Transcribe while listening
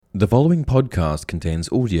The following podcast contains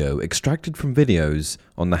audio extracted from videos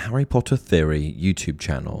on the Harry Potter Theory YouTube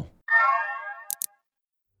channel.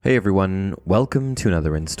 Hey everyone, welcome to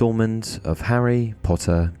another installment of Harry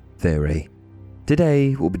Potter Theory.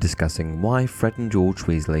 Today we'll be discussing why Fred and George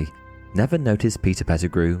Weasley never noticed Peter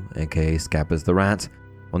Pettigrew, aka Scabbers the Rat,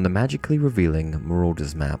 on the magically revealing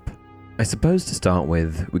Marauder's map. I suppose to start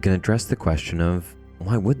with, we can address the question of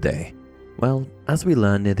why would they? Well, as we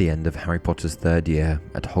learn near the end of Harry Potter's third year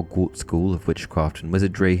at Hogwarts School of Witchcraft and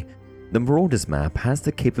Wizardry, the Marauder's map has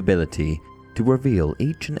the capability to reveal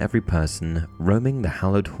each and every person roaming the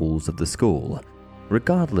hallowed halls of the school,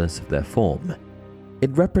 regardless of their form. It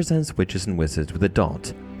represents witches and wizards with a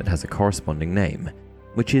dot that has a corresponding name,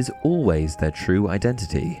 which is always their true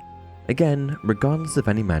identity. Again, regardless of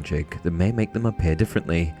any magic that may make them appear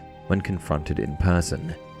differently when confronted in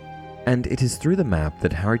person. And it is through the map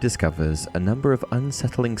that Harry discovers a number of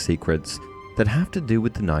unsettling secrets that have to do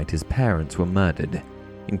with the night his parents were murdered,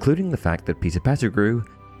 including the fact that Peter Pettigrew,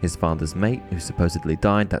 his father's mate who supposedly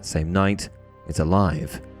died that same night, is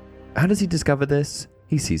alive. How does he discover this?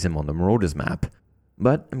 He sees him on the Marauder's map.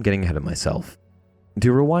 But I'm getting ahead of myself.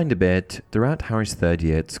 To rewind a bit, throughout Harry's third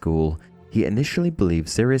year at school, he initially believed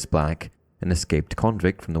Sirius Black, an escaped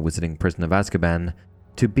convict from the wizarding prison of Azkaban,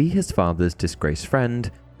 to be his father's disgraced friend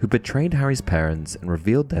who betrayed Harry's parents and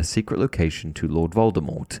revealed their secret location to Lord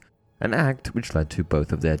Voldemort, an act which led to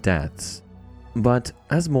both of their deaths. But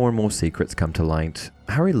as more and more secrets come to light,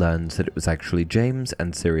 Harry learns that it was actually James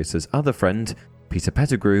and Sirius's other friend, Peter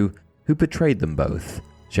Pettigrew, who betrayed them both,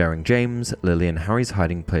 sharing James, Lily and Harry's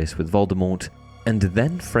hiding place with Voldemort, and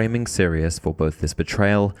then framing Sirius for both this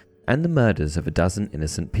betrayal and the murders of a dozen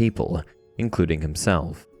innocent people, including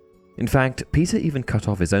himself. In fact, Peter even cut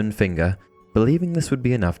off his own finger, believing this would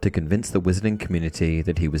be enough to convince the wizarding community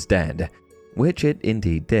that he was dead, which it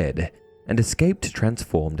indeed did, and escaped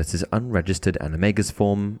transformed as his unregistered animagus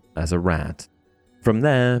form as a rat. From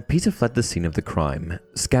there, Peter fled the scene of the crime,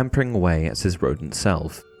 scampering away as his rodent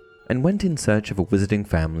self, and went in search of a wizarding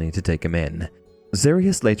family to take him in.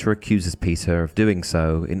 Sirius later accuses Peter of doing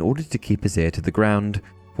so in order to keep his ear to the ground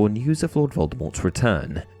for news of Lord Voldemort's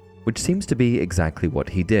return, which seems to be exactly what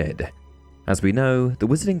he did. As we know, the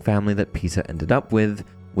wizarding family that Peter ended up with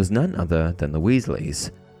was none other than the Weasleys.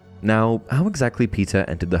 Now, how exactly Peter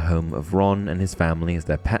entered the home of Ron and his family as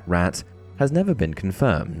their pet rat has never been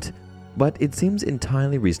confirmed, but it seems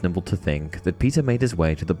entirely reasonable to think that Peter made his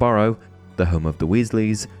way to the Burrow, the home of the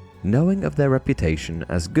Weasleys, knowing of their reputation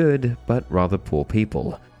as good but rather poor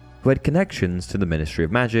people, who had connections to the Ministry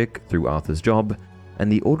of Magic through Arthur's job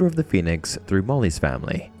and the Order of the Phoenix through Molly's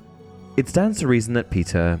family. It stands to reason that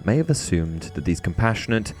Peter may have assumed that these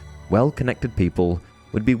compassionate, well-connected people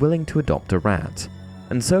would be willing to adopt a rat,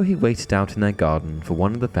 and so he waited out in their garden for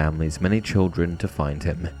one of the family's many children to find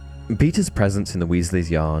him. Peter's presence in the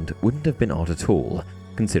Weasley's yard wouldn't have been odd at all,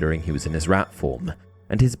 considering he was in his rat form,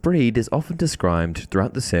 and his breed is often described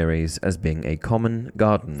throughout the series as being a common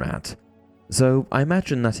garden rat. So I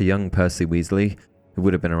imagine that a young Percy Weasley, who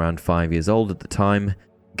would have been around 5 years old at the time,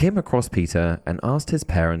 came across Peter and asked his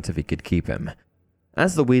parents if he could keep him.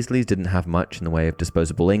 As the Weasleys didn't have much in the way of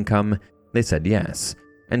disposable income, they said yes,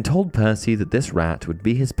 and told Percy that this rat would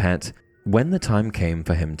be his pet when the time came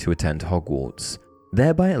for him to attend Hogwarts,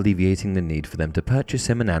 thereby alleviating the need for them to purchase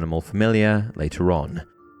him an animal familiar later on.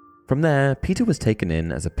 From there, Peter was taken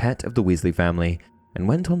in as a pet of the Weasley family and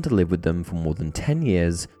went on to live with them for more than 10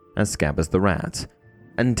 years as Scabbers the Rat,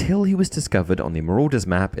 until he was discovered on the Marauder's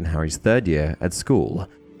map in Harry's third year at school.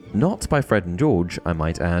 Not by Fred and George, I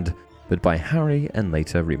might add, but by Harry and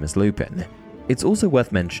later Remus Lupin. It's also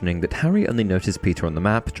worth mentioning that Harry only noticed Peter on the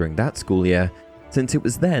map during that school year, since it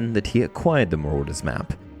was then that he acquired the Marauder's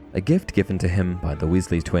map, a gift given to him by the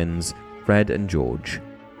Weasley twins, Fred and George.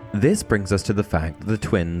 This brings us to the fact that the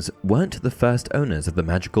twins weren't the first owners of the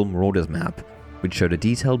magical Marauder's map, which showed a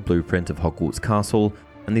detailed blueprint of Hogwarts Castle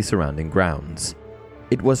and the surrounding grounds.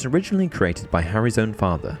 It was originally created by Harry's own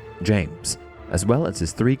father, James, as well as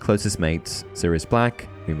his three closest mates, Sirius Black,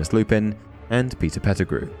 Remus Lupin, and Peter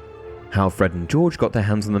Pettigrew. How Fred and George got their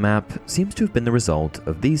hands on the map seems to have been the result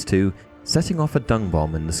of these two setting off a dung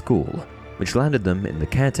bomb in the school, which landed them in the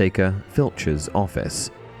caretaker, Filch's office.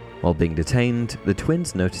 While being detained, the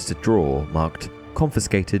twins noticed a drawer marked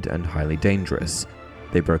confiscated and highly dangerous.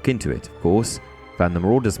 They broke into it, of course, found the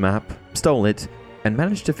Marauder's map, stole it, and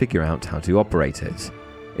managed to figure out how to operate it.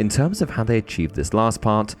 In terms of how they achieved this last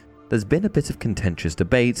part, there's been a bit of contentious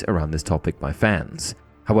debate around this topic by fans.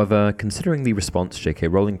 However, considering the response J.K.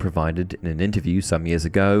 Rowling provided in an interview some years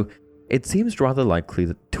ago, it seems rather likely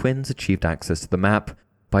that twins achieved access to the map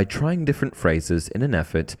by trying different phrases in an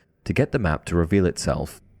effort to get the map to reveal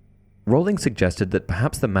itself. Rowling suggested that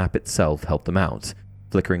perhaps the map itself helped them out,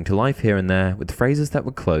 flickering to life here and there with phrases that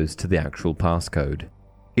were close to the actual passcode.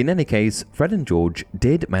 In any case, Fred and George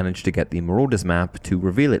did manage to get the Marauder's map to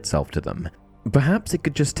reveal itself to them. Perhaps it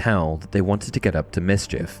could just tell that they wanted to get up to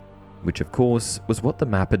mischief, which of course was what the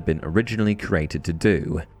map had been originally created to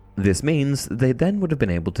do. This means that they then would have been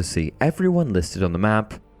able to see everyone listed on the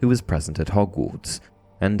map who was present at Hogwarts,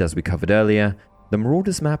 and as we covered earlier, the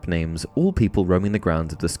Marauder's map names all people roaming the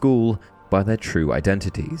grounds of the school by their true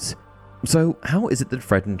identities. So how is it that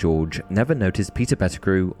Fred and George never noticed Peter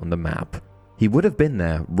Pettigrew on the map? He would have been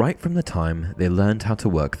there right from the time they learned how to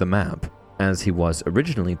work the map, as he was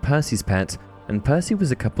originally Percy's pet, and Percy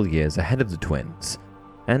was a couple years ahead of the twins.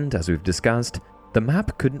 And as we've discussed, the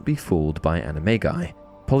map couldn't be fooled by animagi,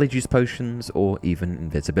 polyjuice potions, or even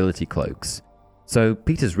invisibility cloaks. So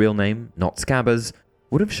Peter's real name, not Scabbers,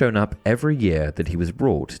 would have shown up every year that he was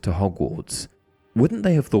brought to Hogwarts. Wouldn't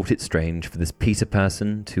they have thought it strange for this Peter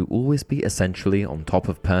person to always be essentially on top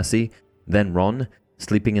of Percy, then Ron,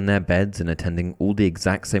 sleeping in their beds and attending all the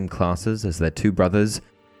exact same classes as their two brothers?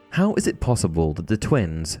 How is it possible that the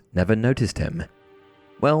twins never noticed him?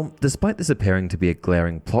 Well, despite this appearing to be a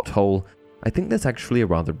glaring plot hole, I think there's actually a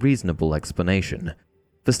rather reasonable explanation.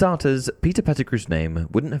 For starters, Peter Pettigrew's name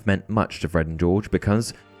wouldn't have meant much to Fred and George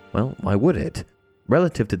because, well, why would it?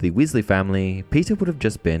 Relative to the Weasley family, Peter would have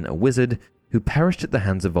just been a wizard who perished at the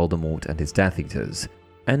hands of Voldemort and his Death Eaters.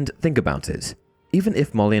 And think about it. Even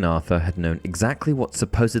if Molly and Arthur had known exactly what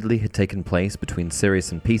supposedly had taken place between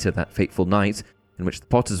Sirius and Peter that fateful night in which the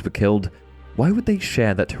Potters were killed, why would they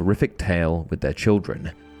share that horrific tale with their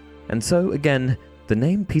children? And so, again, the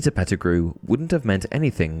name Peter Pettigrew wouldn't have meant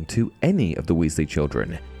anything to any of the Weasley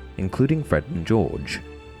children, including Fred and George.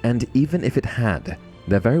 And even if it had,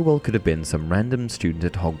 there very well could have been some random student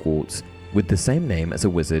at Hogwarts with the same name as a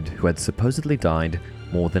wizard who had supposedly died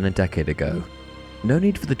more than a decade ago. No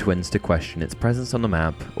need for the twins to question its presence on the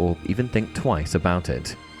map or even think twice about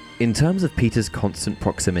it. In terms of Peter's constant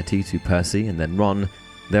proximity to Percy and then Ron,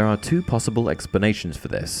 there are two possible explanations for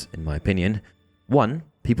this, in my opinion. One,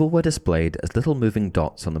 people were displayed as little moving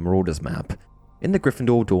dots on the Marauder's map. In the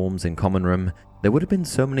Gryffindor dorms in Common Room, there would have been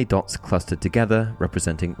so many dots clustered together,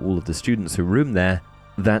 representing all of the students who room there,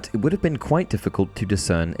 that it would have been quite difficult to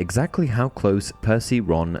discern exactly how close Percy,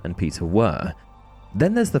 Ron, and Peter were.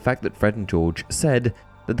 Then there's the fact that Fred and George said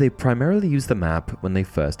that they primarily used the map when they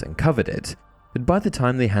first uncovered it, but by the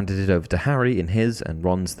time they handed it over to Harry in his and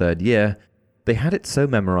Ron's third year, they had it so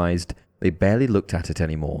memorized they barely looked at it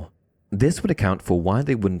anymore. This would account for why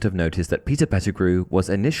they wouldn't have noticed that Peter Pettigrew was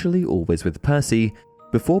initially always with Percy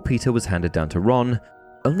before Peter was handed down to Ron,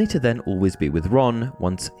 only to then always be with Ron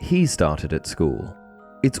once he started at school.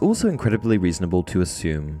 It's also incredibly reasonable to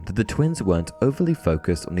assume that the twins weren't overly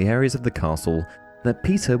focused on the areas of the castle that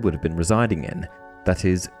Peter would have been residing in, that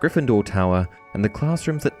is, Gryffindor Tower and the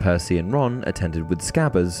classrooms that Percy and Ron attended with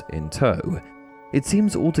Scabbers in tow. It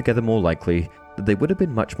seems altogether more likely that they would have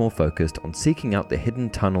been much more focused on seeking out the hidden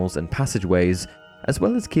tunnels and passageways, as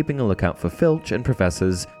well as keeping a lookout for Filch and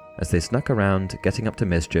professors as they snuck around getting up to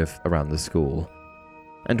mischief around the school.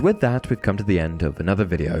 And with that, we've come to the end of another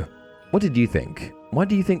video. What did you think? Why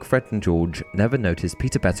do you think Fred and George never noticed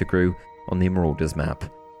Peter Pettigrew on the Marauder's map?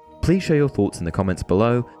 Please share your thoughts in the comments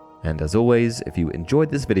below, and as always, if you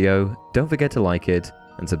enjoyed this video, don't forget to like it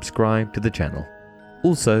and subscribe to the channel.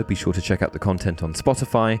 Also, be sure to check out the content on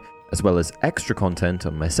Spotify, as well as extra content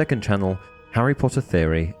on my second channel, Harry Potter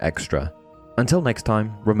Theory Extra. Until next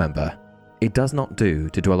time, remember, it does not do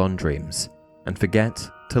to dwell on dreams and forget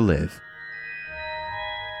to live.